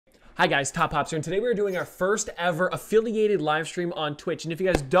Hi guys, Top Hops here, and today we're doing our first ever affiliated live stream on Twitch. And if you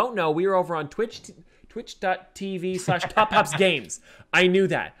guys don't know, we are over on twitch.tv/TopHopsGames. I knew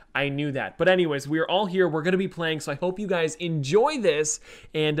that. But anyways, we are all here. We're going to be playing, so I hope you guys enjoy this.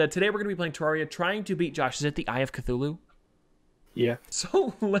 And today we're going to be playing Terraria, trying to beat, Josh, is it the Eye of Cthulhu? Yeah.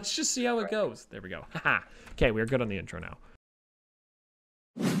 So let's just see how it goes. There we go. Haha. Okay, we're good on the intro now.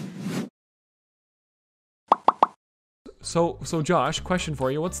 So Josh, question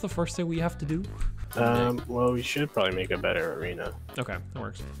for you. What's the first thing we have to do? Well, we should probably make a better arena. Okay, that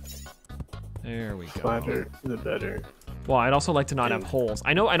works. There we go. Flatter, the better. Well, I'd also like to not have holes.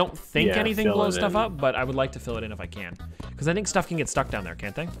 I know I don't think anything blows stuff in. up, but I would like to fill it in if I can. Because I think stuff can get stuck down there,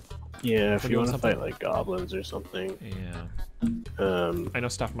 can't they? Yeah, if you want to fight like goblins or something. Yeah. I know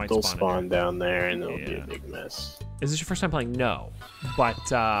stuff might they'll spawn down there and it'll be a big mess. Is this your first time playing? No. But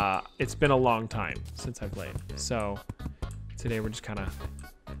it's been a long time since I played. So today we're just kind of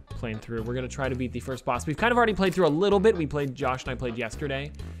playing through. We're going to try to beat the first boss. We've kind of already played through a little bit. Josh and I played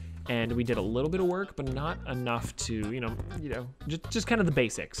yesterday. And we did a little bit of work, but not enough to, you know, just kind of the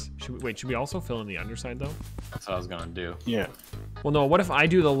basics. Should we also fill in the underside though? That's what I was gonna do. Yeah. Well, no. What if I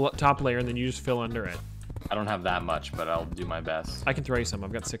do the top layer and then you just fill under it? I don't have that much, but I'll do my best. I can throw you some.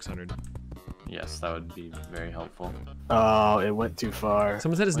 I've got 600. Yes, that would be very helpful. Oh, it went too far.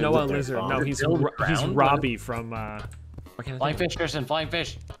 Someone said it's Noah Lizard. No, he's Robbie from. Flying fish, Christian. Flying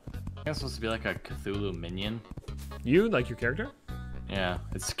fish. I think it's supposed to be like a Cthulhu minion. You like your character? Yeah,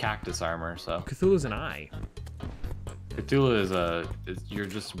 it's cactus armor, so. Cthulhu's an eye. Cthulhu you're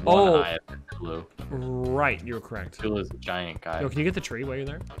just one eye of Cthulhu. Right, you're correct. Cthulhu is a giant guy. Yo, can you get the tree while you're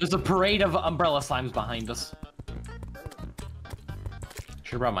there? There's a parade of umbrella slimes behind us.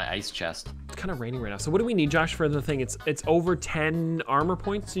 Should've brought my ice chest. It's kind of raining right now. So what do we need, Josh, for the thing? It's over 10 armor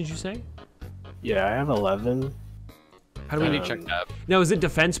points, did you say? Yeah, I have 11. How do we check that? Now, is it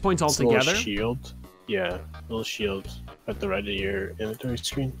defense points altogether? Little shield. Yeah, little shield at the right of your inventory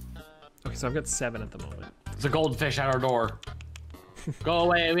screen. Okay, so I've got 7 at the moment. There's a goldfish at our door. Go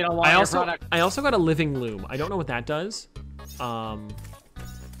away, we don't want your product. I also got a living loom. I don't know what that does. But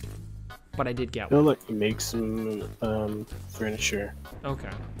I did get one. It'll let you make some furniture. Okay.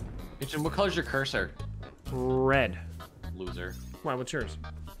 Mitchell, what color's your cursor? Red. Loser. Why, what's yours?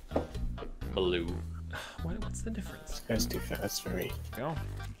 Blue. What's the difference? This guy's too fast for me. Go.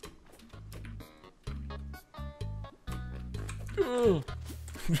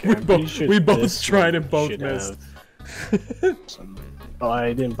 Okay, we both tried and both missed. Oh,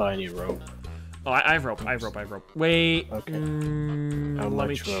 I didn't buy any rope. Oh, I have rope. Wait. Okay. Let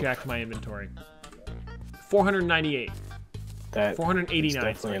me check my inventory. 498. 489.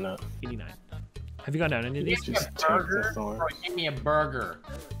 Definitely enough. 89. Have you gone down any of these? Give me a burger.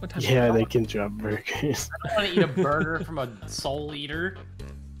 What type Yeah, they can drop burgers. I don't want to eat a burger from a soul eater.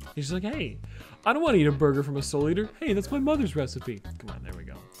 He's just like, hey, I don't want to eat a burger from a soul eater. Hey, that's my mother's recipe. Come on, there we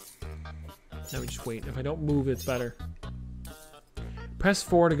go. Now we just wait. If I don't move, it's better. Press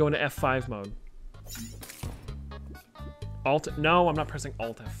 4 to go into F5 mode. Alt. No, I'm not pressing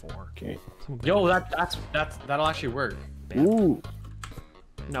Alt F4. Okay. Yo, that'll actually work. Bam. Ooh,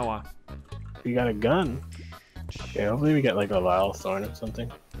 Noah. we got a gun. Okay, hopefully we get like a Vile Thorn or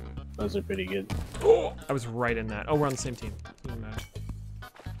something. Those are pretty good. Oh, I was right in that. Oh, we're on the same team. Doesn't matter.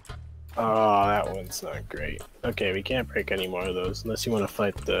 Oh, that one's not great. Okay, we can't break any more of those unless you want to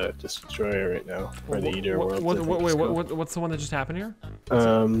fight the Destroyer right now, or the Eater World. What's the one that just happened here?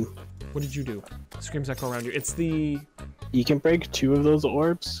 What did you do? Screams echo around you. It's the... You can break 2 of those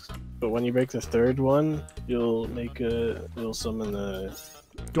orbs, but when you break the 3rd one, you'll summon the...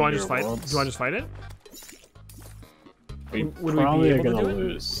 Do I just fight it? We Would we be probably able are gonna to do it?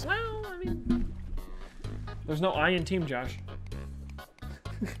 lose. Well, I mean... There's no I in team, Josh.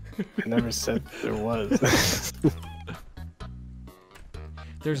 I never said there was.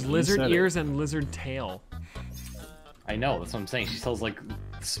 There's lizard ears and lizard tail. I know, that's what I'm saying. She sells like,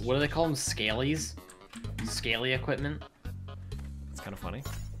 what do they call them? Scalies? Scaly equipment? That's kind of funny.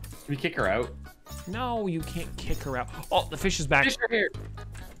 Can we kick her out? No, you can't kick her out. Oh, the fish is back. Fish are here!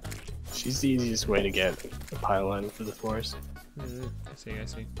 She's the easiest way to get a pylon for the forest. I see.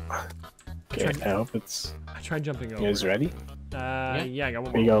 Okay, I hope it's... I tried jumping over. You guys ready? Yeah, I got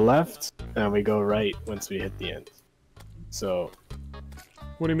one more. We go left, and we go right once we hit the end. So...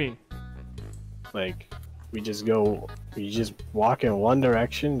 What do you mean? Like, we just walk in one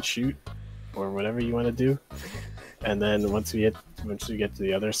direction, shoot, or whatever you want to do. And then once we get to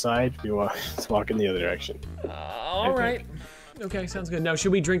the other side, we just walk in the other direction. All right. Okay, sounds good. Now,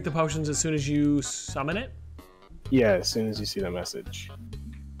 should we drink the potions as soon as you summon it? Yeah, as soon as you see the message.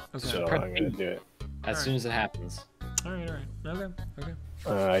 Okay. So I'm gonna do it. As soon as it happens. All right. Okay.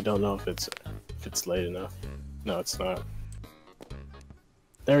 I don't know if it's late enough. No, it's not.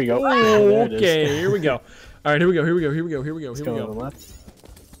 There we go. There it is. Okay, here we go. All right, here we go. Let's go on the left.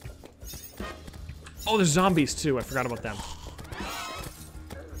 Oh, there's zombies too. I forgot about them.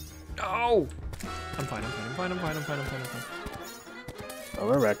 Oh! I'm fine. Oh,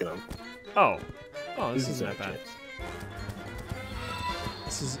 we're wrecking them. Oh, this isn't that bad.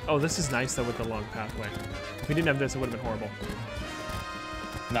 This is nice though with the long pathway. If we didn't have this, it would have been horrible.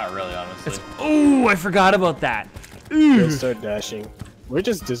 Not really, honestly. Oh, I forgot about that. They'll start dashing. We're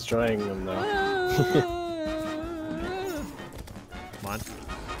just destroying them though. Come on.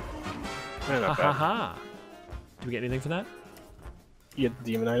 Not bad. Ha. Did we get anything for that? You get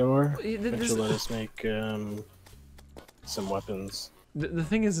the Demonite ore, This- which will let us make some weapons. The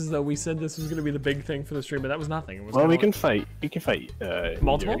thing is though, we said this was gonna be the big thing for the stream, but that was nothing. It was Well, kinda we can fight. We can fight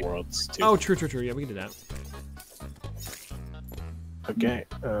Multiple? your worlds too. Oh, true. Yeah, we can do that. Okay.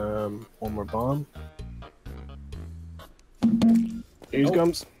 One more bomb. Here it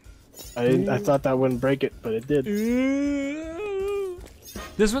comes. I thought that wouldn't break it, but it did.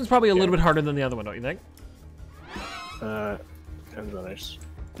 This one's probably a little bit harder than the other one, don't you think? Depends on us.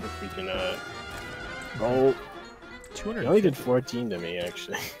 If we can roll. 200. He only did 14 to me,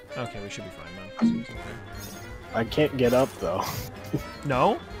 actually. Okay, we should be fine then. Seems okay. I can't get up though.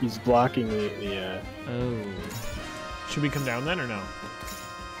 No? He's blocking the Oh. Should we come down then or no?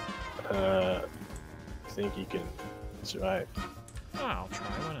 I think he can survive. Oh, I'll try.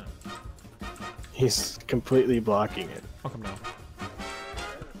 Why not? He's completely blocking it. I'll come down.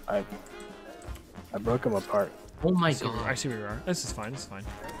 I broke him apart. Oh my I god. see where you are. This is fine.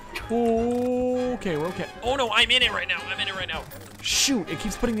 Okay, we're okay. Oh no, I'm in it right now. Shoot, it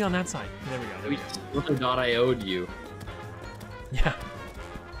keeps putting me on that side. There we go. Look at God I owed you. Yeah.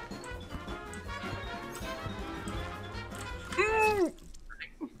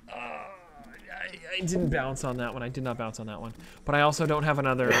 I didn't bounce on that one. I did not bounce on that one. But I also don't have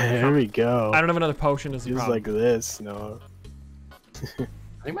another. There we go. I don't have another potion as the He's problem. like this, no. I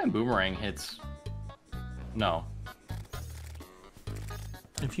think my boomerang hits. No.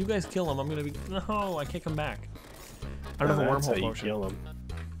 If you guys kill him, I'm gonna be. No, I can't come back. I don't have a That's how wormhole you potion. kill him.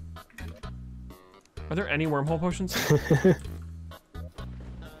 Are there any wormhole potions?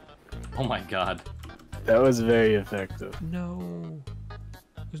 Oh my god. That was very effective. No.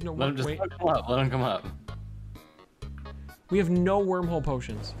 There's no Let him just wait. come up. Let him come up. We have no wormhole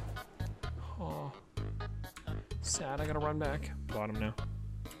potions. Oh. Sad, I gotta run back. Bottom now.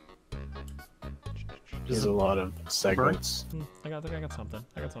 There's a lot of segments. I got something.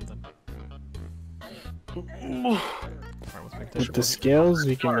 Alright, let's make this With the scales,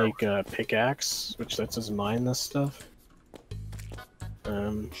 we can make a pickaxe, which lets us mine this stuff.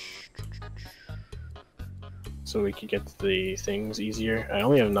 So we can get the things easier. I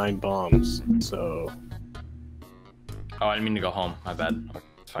only have 9 bombs, so Oh, I didn't mean to go home. My bad. Okay,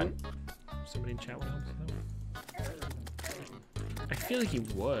 it's fine. Somebody in chat would help with that. I feel like he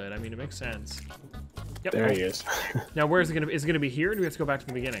would. I mean, it makes sense. Yep. there he is. Now, where is it gonna be? Is it gonna be here, or do we have to go back to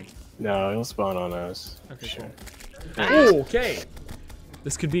the beginning? No, he'll spawn on us. Okay, Sure. cool. Oh, okay.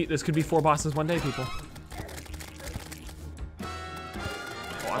 This could be 4 bosses one day, people.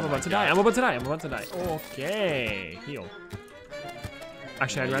 Oh, I'm about to die. Okay, heal.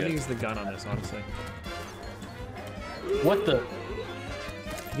 Actually, I'd rather use the gun on this, honestly. What the?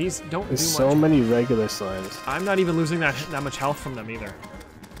 These don't There's do so much. many regular slimes. I'm not even losing that much health from them either.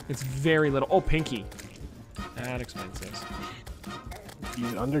 It's very little. Oh, Pinky. That explains this.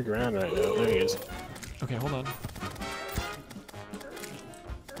 He's underground right now. There he is. Okay, hold on.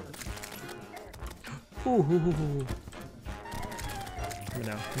 Ooh. Coming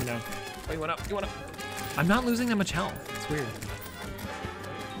down. Oh, you went up. I'm not losing that much health. It's weird.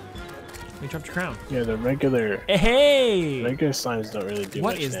 Let me drop your crown. Yeah, the regular Hey! slimes don't really do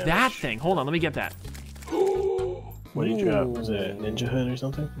What much is damage. that thing? Hold on, let me get that. What did you drop? Was it a ninja hood or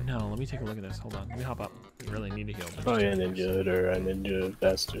something? No, let me take a look at this. Hold on. Let me hop up. We really need to heal. Oh yeah, ninja hood or a ninja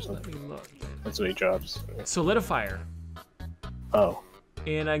vest or Let something. me look. That's what he drops. Solidifier. Oh,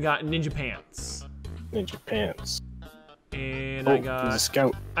 And I got ninja pants. ninja pants. And Oh, I there's a got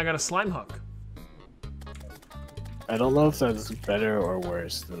scout. a slime hook. I don't know if that's better or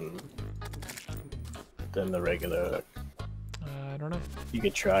worse than the regular hook. I don't know. You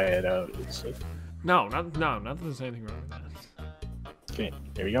could try it out and see. No, not that there's anything wrong with that. Okay,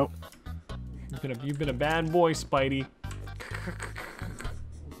 here we go. You've been a bad boy, Spidey.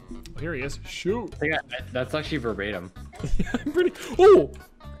 Oh, here he is. Shoot. I think that's actually verbatim. I'm pretty. Oh,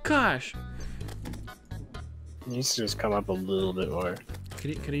 gosh. He needs to just come up a little bit more.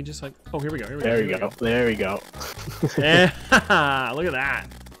 Could he just like? Oh, here we go. There we go. There we go. Yeah, look at that.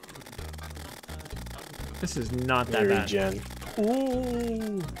 This is not that bad. Regen.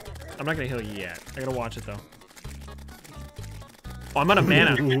 Ooh. I'm not gonna heal you yet. I gotta watch it though. Oh, I'm out of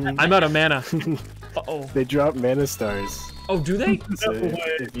mana. I'm out of mana. Uh-oh. They drop mana stars. Oh, do they? So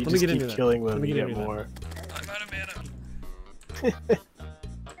if you just keep killing them, you get more. I'm out of mana.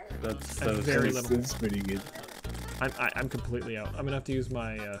 That's so very little. That's pretty good. I'm completely out. I'm gonna have to use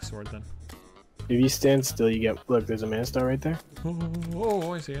my sword then. If you stand still, you get. Look, there's a mana star right there.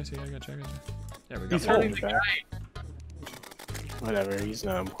 Oh, I see. I gotcha. There we go. He's holding the guy. Whatever, he's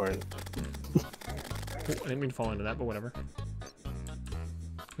not important. Oh, I didn't mean to fall into that, but whatever.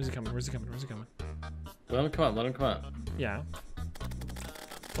 Where's he coming? Let him come on. Yeah. Oh,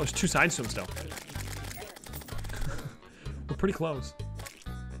 there's two sides to him still. We're pretty close.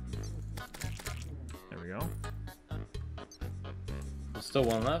 There we go. There's still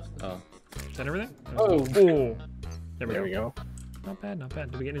one left? Oh. Is that everything? Oh. There we go. Not bad.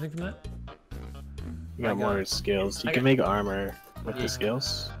 Did we get anything from that? You got more skills. You can make armor with the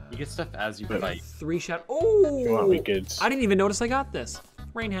skills. You get stuff as you fight. 3 shot. Oh! You want we could. I didn't even notice I got this.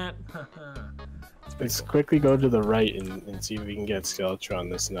 Rain hat. Let's quickly go to the right and see if we can get Skeletron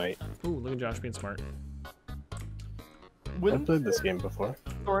this night. Ooh, look at Josh being smart. I've played this game before.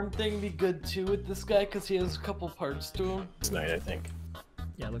 Thorn thing be good too with this guy because he has a couple parts to him. This night, I think.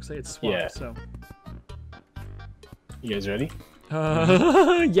 Yeah, it looks like it's swapped, Yeah. so. You guys ready?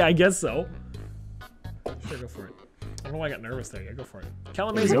 Yeah, I guess so. Sure, go for it. I don't know why I got nervous there. Yeah, go for it.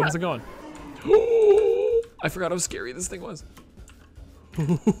 Calamazing, how's it going? I forgot how scary this thing was.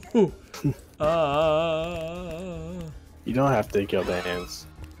 You don't have to kill the hands.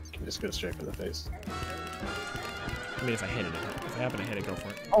 You can just go straight for the face. I mean, if I hit it, if I happen to hit it, go for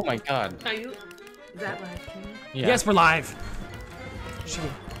it. Oh my god. Are you? Is that live stream? Yeah. Yes, we're live.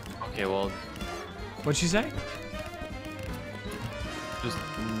 Okay, well, What'd she say? just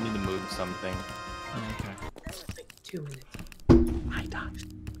need to move something. Okay. Like 2 minutes. I died.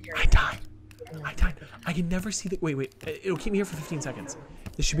 I can never see the. Wait. It'll keep me here for 15 seconds.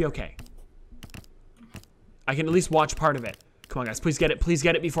 This should be okay. I can at least watch part of it. Come on, guys. Please get it. Please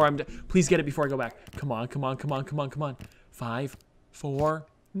get it before Please get it before I go back. Come on. 5, 4.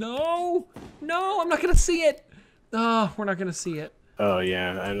 No. I'm not gonna see it. Oh, we're not gonna see it. Oh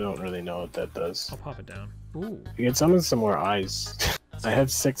yeah, I don't really know what that does. I'll pop it down. Ooh. You can summon some more eyes. I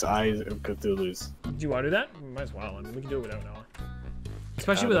have 6 eyes of Cthulhu's. Do you want to do that? Might as well. I mean, we can do it without Noah.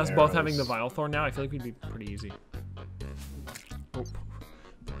 Especially with us both having the Vile Thorn now, I feel like we'd be pretty easy. Oh,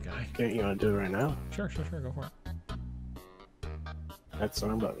 poor guy. Okay, you want to do it right now? Sure. Go for it. That's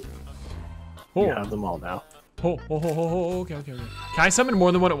Storm button. Oh. You have them all now. Oh, okay. Can I summon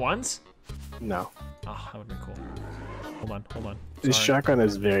more than one at once? No. Oh, that would be cool. Hold on. This Sorry. shotgun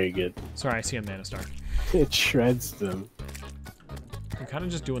is very good. Sorry, I see a mana star. It shreds them. I'm kind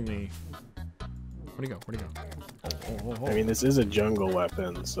of just doing the. Where'd he go? Oh. I mean, this is a jungle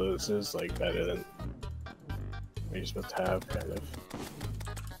weapon, so this is like better than what you're supposed to have, kind of.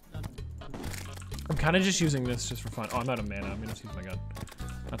 I'm kind of just using this just for fun. Oh, I'm out of mana. I'm gonna just use my gun.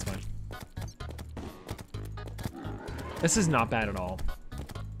 That's fine. This is not bad at all.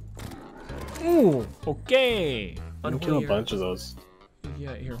 Ooh, okay. You can kill a bunch of those.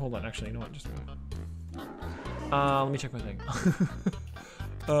 Yeah, here, hold on. Actually, you know what? Just let me check my thing.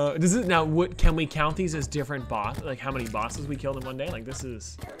 Does it now? What can we count these as different boss? Like how many bosses we killed in one day? Like this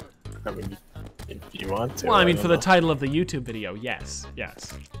is. I mean, if you want to. Well, I mean, don't for the know. title of the YouTube video, yes.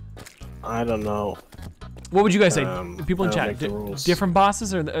 I don't know. What would you guys say? People in I don't chat, make the rules. different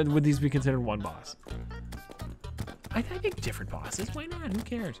bosses, or would these be considered one boss? I think different bosses. Why not? Who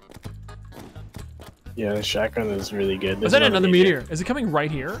cares? Yeah, the shotgun is really good. Was that another meteor? Is it coming right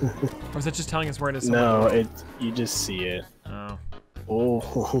here? Or is that just telling us where it is? No, you just see it. Oh. Oh.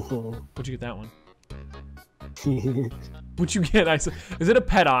 What'd you get that one? What'd you get? Is it a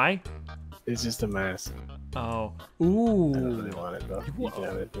pet eye? It's just a mask. Oh. I don't Ooh. really want it though. You can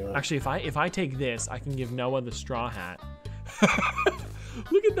have it if you want. Actually, if I take this, I can give Noah the straw hat.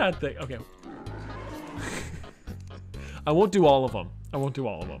 Look at that thing. Okay. I won't do all of them.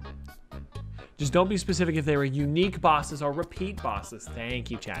 Just don't be specific if they were unique bosses or repeat bosses.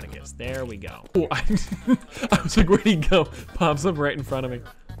 Thank you, Chaticus. There we go. Oh, I was like, where'd he go? Pops up right in front of me.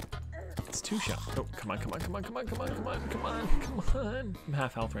 It's 2 shots. Oh, come on. I'm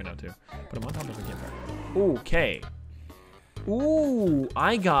half health right now, too. But I'm on top of the game. Okay. Ooh,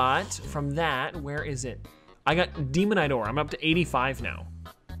 I got from that, where is it? I got Demonite Ore. I'm up to 85 now.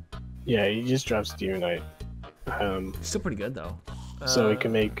 Yeah, he just drops Demonite. Still pretty good, though. So we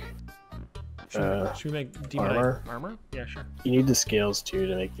can make. Should we make Demonite armor? Yeah, sure. You need the scales too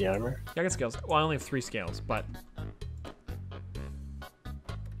to make the armor. Yeah, I got scales. Well, I only have 3 scales, but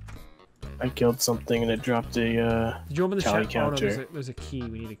I killed something and it dropped a Did you open the tally chest? Oh no, counter. there's a key.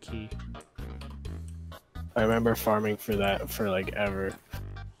 We need a key. I remember farming for that for like ever.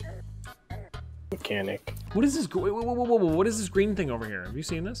 Mechanic. What is this? What is this green thing over here? Have you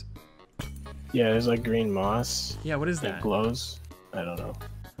seen this? Yeah, there's like green moss Yeah, what is that that? glows. I don't know.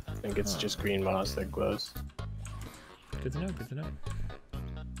 I think it's just green moss that glows. Good to know, good to know.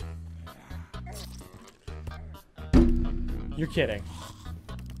 You're kidding.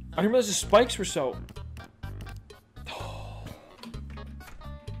 I didn't realize the spikes were so...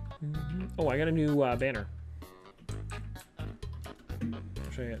 Oh, I got a new banner.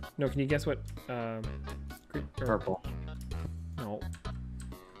 I'll show you. No, can you guess what... Purple. No.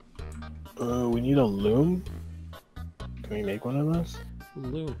 We need a loom. Can we make one of those?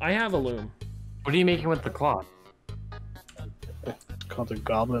 Loom. I have a loom. What are you making with the cloth? It's called the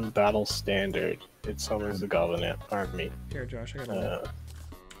Goblin Battle Standard. It summons the Goblin Army. Here, Josh, I got a loom.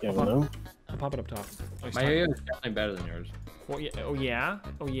 You have a loom? I'll pop it up top. Oh, he's My talking. yo is definitely better than yours. Oh, yeah? Oh, yeah?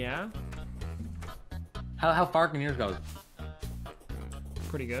 Oh, yeah? How far can yours go?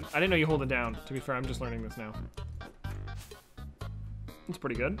 Pretty good. I didn't know you hold it down. To be fair, I'm just learning this now. It's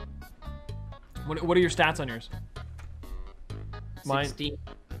pretty good. What are your stats on yours? Mine. 16.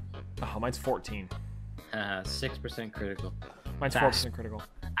 Oh, mine's 14. 6% critical. Mine's Fast. 4% critical.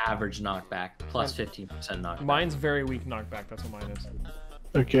 Average knockback. Plus 15% knockback. Mine's very weak knockback. That's what mine is.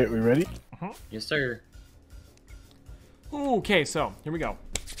 Okay, we ready? Yes, sir. Okay, so here we go.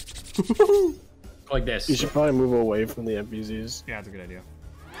 Like this. You should probably move away from the NPCs. Yeah, that's a good idea.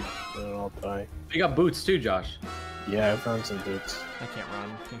 They don't all die. You got boots too, Josh. Yeah, I found some boots. I can't run.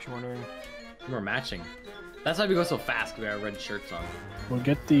 In case you're wondering. We're matching. That's why we go so fast, because we have red shirts on. We'll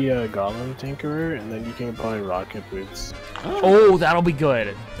get the Goblin Tinkerer, and then you can buy rocket boots. Oh, that'll be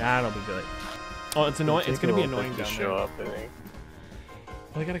good. That'll be good. Oh, it's annoying. It's gonna be Take a little annoying bit down to there. show up, I think.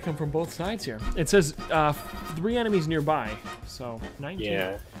 Well, I gotta come from both sides here. It says 3 enemies nearby, so 19.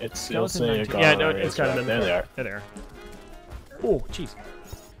 Yeah, it'll Skeleton say a 19. Goblin Yeah, no, Army it's got is it right in there. They are. There they are. Oh, jeez.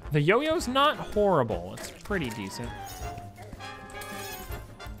 The yo-yo's not horrible. It's pretty decent.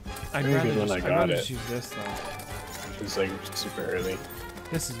 I'd Very rather good when just, I I'd got rather it. just use this though. It's like super early.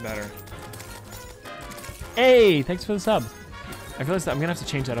 This is better. Hey, thanks for the sub. I feel like I'm gonna have to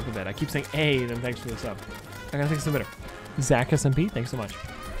change that up a bit. I keep saying hey, then thanks for the sub. I gotta think something better. Zach SMP, thanks so much.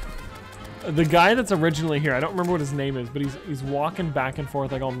 The guy that's originally here, I don't remember what his name is, but he's walking back and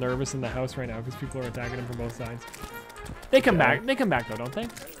forth like all nervous in the house right now because people are attacking him from both sides. They come back. They come back though, don't they?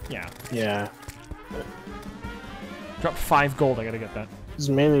 Yeah. Yeah, Drop 5 gold. I gotta get that. this is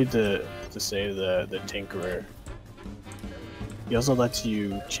mainly to save the Tinkerer. He also lets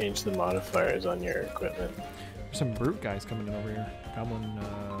you change the modifiers on your equipment. There's some brute guys coming in over here. Goblin,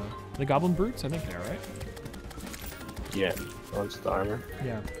 the goblin brutes? I think they are, right? Yeah, once the armor.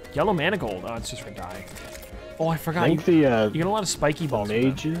 Yeah. Yellow manigold. Oh, it's just for die. Oh, I I forgot. think You the get a lot of spiky balls. with them.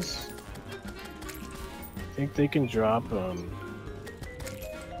 mages. I think they can drop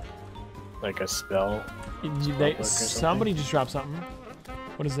like a spell. They, book or something. somebody just dropped something.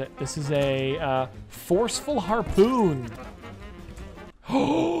 What is it? This is a forceful harpoon.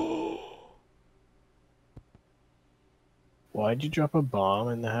 Why'd you drop a bomb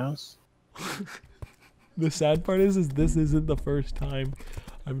in the house? The sad part is this isn't the first time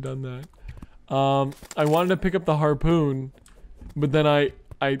I've done that. I wanted to pick up the harpoon, but then I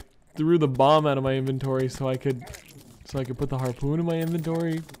threw the bomb out of my inventory so I could put the harpoon in my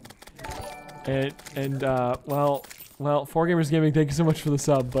inventory. And well, 4Gamers Gaming, thank you so much for the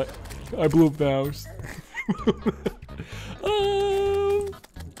sub, but I blew up the house.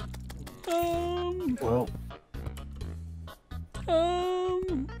 Well,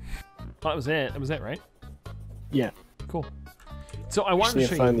 That was it. That was it, right? yeah. Cool. So I Just wanted need to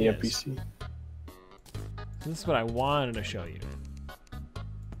to show find the you this. NPC. This is what I wanted to show you.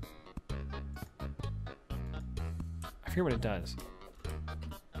 I forget what it does.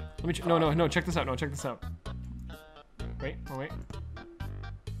 Let me no, check this out. No, check this out. Wait, oh wait.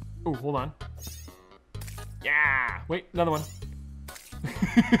 Oh, hold on. Yeah! Wait, another one.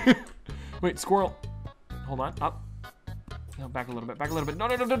 Wait, squirrel. Hold on, up. No, back a little bit, back a little bit. No,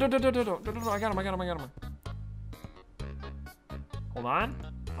 I got him. Hold on.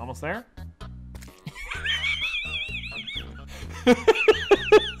 Almost there.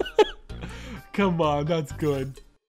 Come on, that's good.